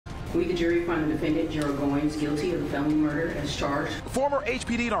We, the jury, find the defendant, Gerald Goines, guilty of the felony murder as charged. Former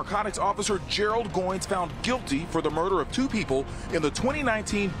HPD narcotics officer Gerald Goines found guilty for the murder of 2 people in the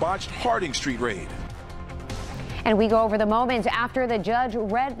 2019 botched Harding Street raid. And we go over the moments after the judge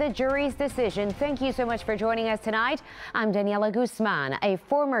read the jury's decision. Thank you so much for joining us tonight. I'm Daniela Guzman, a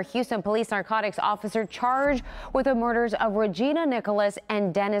former Houston police narcotics officer charged with the murders of Regina Nicholas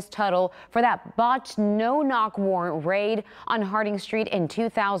and Dennis Tuttle for that botched no-knock warrant raid on Harding Street in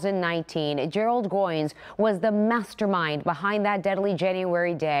 2019. Gerald Goines was the mastermind behind that deadly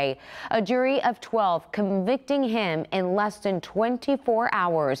January day. A jury of 12 convicting him in less than 24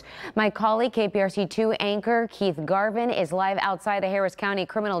 hours. My colleague, KPRC2 anchor Keith Garvin, is live outside the Harris County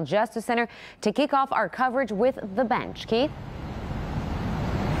Criminal Justice Center to kick off our coverage with the bench. Keith?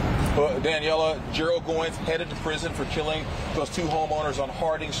 Well, Daniela, Gerald Goines headed to prison for killing those 2 homeowners on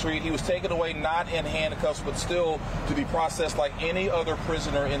Harding Street. He was taken away not in handcuffs, but still to be processed like any other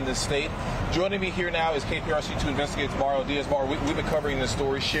prisoner in this state. Joining me here now is KPRC2 investigator Mario Diaz. Mario, we've been covering this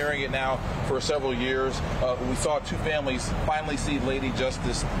story, sharing it now for several years. We saw 2 families finally see Lady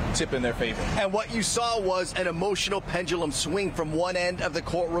Justice tip in their favor. And what you saw was an emotional pendulum swing from one end of the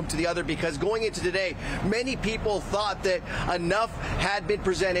courtroom to the other, because going into today, many people thought that enough had been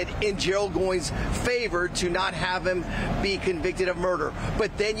presented in Gerald Goines' favor to not have him be convicted of murder.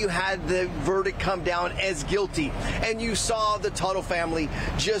 But then you had the verdict come down as guilty, and you saw the Tuttle family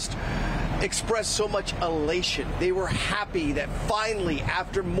just express so much elation. They were happy that finally,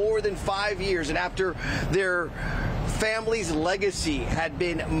 after more than 5 years and after their family's legacy had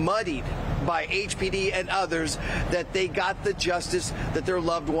been muddied by HPD and others, that they got the justice that their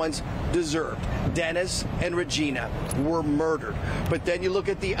loved ones deserved. Dennis and Regina were murdered. But then you look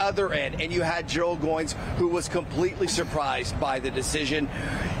at the other end, and you had Gerald Goines, who was completely surprised by the decision.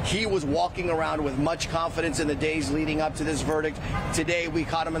 He was walking around with much confidence in the days leading up to this verdict. Today, we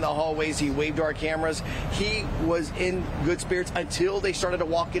caught him in the hallways. He waved to our cameras. He was in good spirits until they started to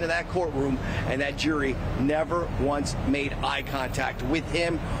walk into that courtroom, and that jury never once made eye contact with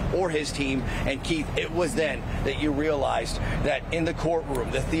him or his team. And Keith, it was then that you realized that in the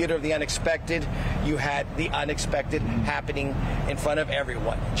courtroom, the theater of the unexpected, you had the unexpected happening in front of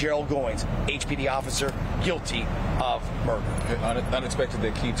everyone. Gerald Goines, HPD officer, guilty of murder. Unexpected,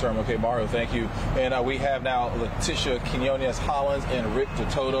 the key term. Okay, Mario, thank you. And we have now Letitia Quinones-Hollins and Rick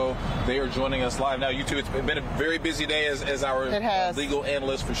Toto. They are joining us live now. You two, it's been a very busy day as our legal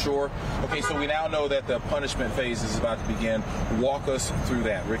analyst for sure. Okay, so we now know that the punishment phase is about to begin. Walk us through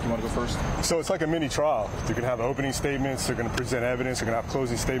that. Rick, you want to go first? So it's like a mini trial. They're going to have opening statements, they're going to present evidence, they're going to have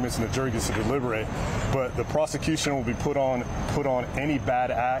closing statements, and the jury gets to deliberate. But the prosecution will be put on any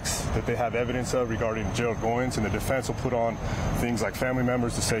bad acts that they have evidence of regarding Gerald Goines, and the defense will put on things like family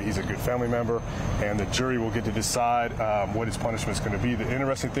members to say he's a good family member, and the jury will get to decide what his punishment is going to be. The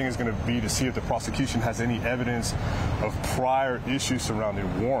interesting thing is going to be to see if the prosecution has any evidence of prior issues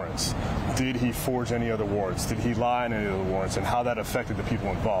surrounding warrants. Did he forge any other warrants? Did he lie on any other warrants? And how that affected the people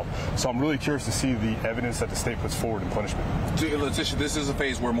involved. So I'm really curious to see the evidence that the state puts forward in punishment. Letitia, this is a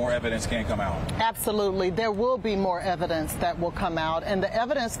phase where more evidence can come out. Absolutely. There will be more evidence that will come out, and the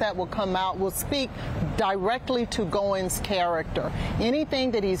evidence that will come out will speak directly to Goines' character.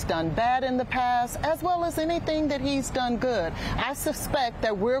 Anything that he's done bad in the past, as well as anything that he's done good. I suspect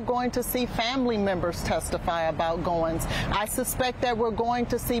that we're going to see family members testify about Goines. I suspect that we're going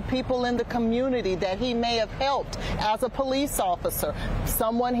to see people in the community that he may have helped as a police officer,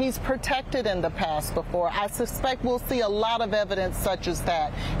 someone he's protected in the past before. I suspect we'll see a lot of evidence such as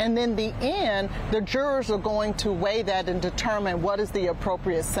that. And in the end, the jurors are going to weigh that and determine what is the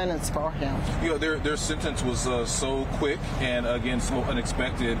appropriate sentence for him. You know, their sentence was so quick and, again, so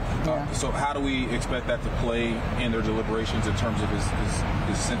unexpected. So how do we expect that to play in their deliberations in terms of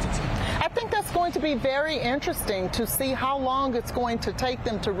his sentencing? I think that's going to be very interesting to see how long it's going to take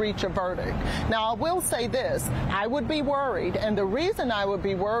them to reach a verdict. Now, I will say this. I would be worried, and the reason I would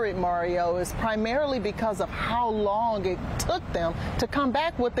be worried, Mario, is primarily because of how long it took them to come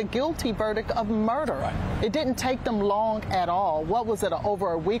back with the guilty verdict of murder. Right. It didn't take them long at all. What was it,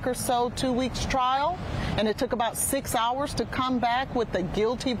 over a week or so, 2 weeks trial? And it took about 6 hours to come back with the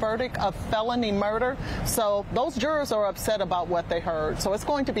guilty verdict of felony murder. So those jurors are upset about what they heard. So it's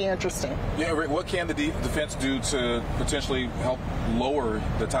going to be interesting. Yeah, Rick, what can the defense do to potentially help lower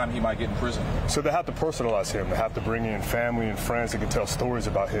the time he might get in prison? So they have to personalize him. They have to bring in family and friends that can tell stories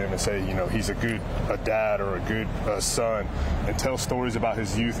about him and say, you know, he's a dad or a good son, and tell stories about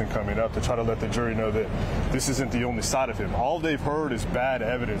his youth and coming up to try to let the jury know that this isn't the only side of him. All they've heard is bad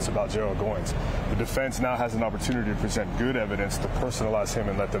evidence about Gerald Goines. The defense now has an opportunity to present good evidence to personalize him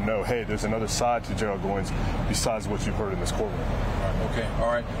and let them know, hey, there's another side to Gerald Goines besides what you've heard in this courtroom. Okay, all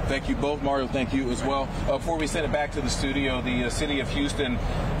right. Thank you both. Mario, thank you as well. Before we send it back to the studio, the city of Houston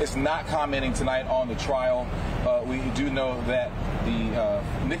is not commenting tonight on the trial. We do know that the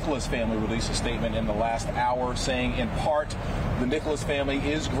Nicholas family released a statement in the last hour saying, in part, the Nicholas family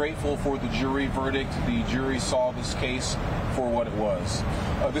is grateful for the jury verdict. The jury saw this case for what it was.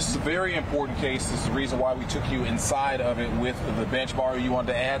 This is a very important case. This is the reason why we took you inside of it with the bench. Mario, you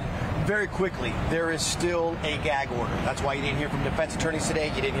wanted to add? Very quickly, there is still a gag order. That's why you didn't hear from defense attorneys today.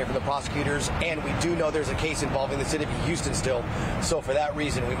 You didn't hear from the prosecutors. And we do know there's a case involving the city of Houston still. So for that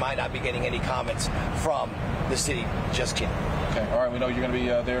reason, we might not be getting any comments from the city just yet. Okay. All right. We know you're going to be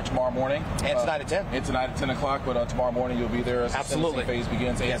there tomorrow morning. And tonight at 10. And tonight at 10 o'clock. But tomorrow morning you'll be there as the sentencing phase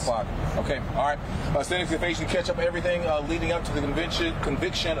begins, 8 o'clock. Okay. All right. Sentencing phase, you catch up everything leading up to the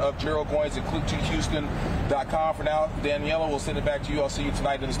conviction of Gerald Goines at click2houston.com. For now, Daniela, we'll send it back to you. I'll see you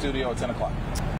tonight in the studio at 10 o'clock.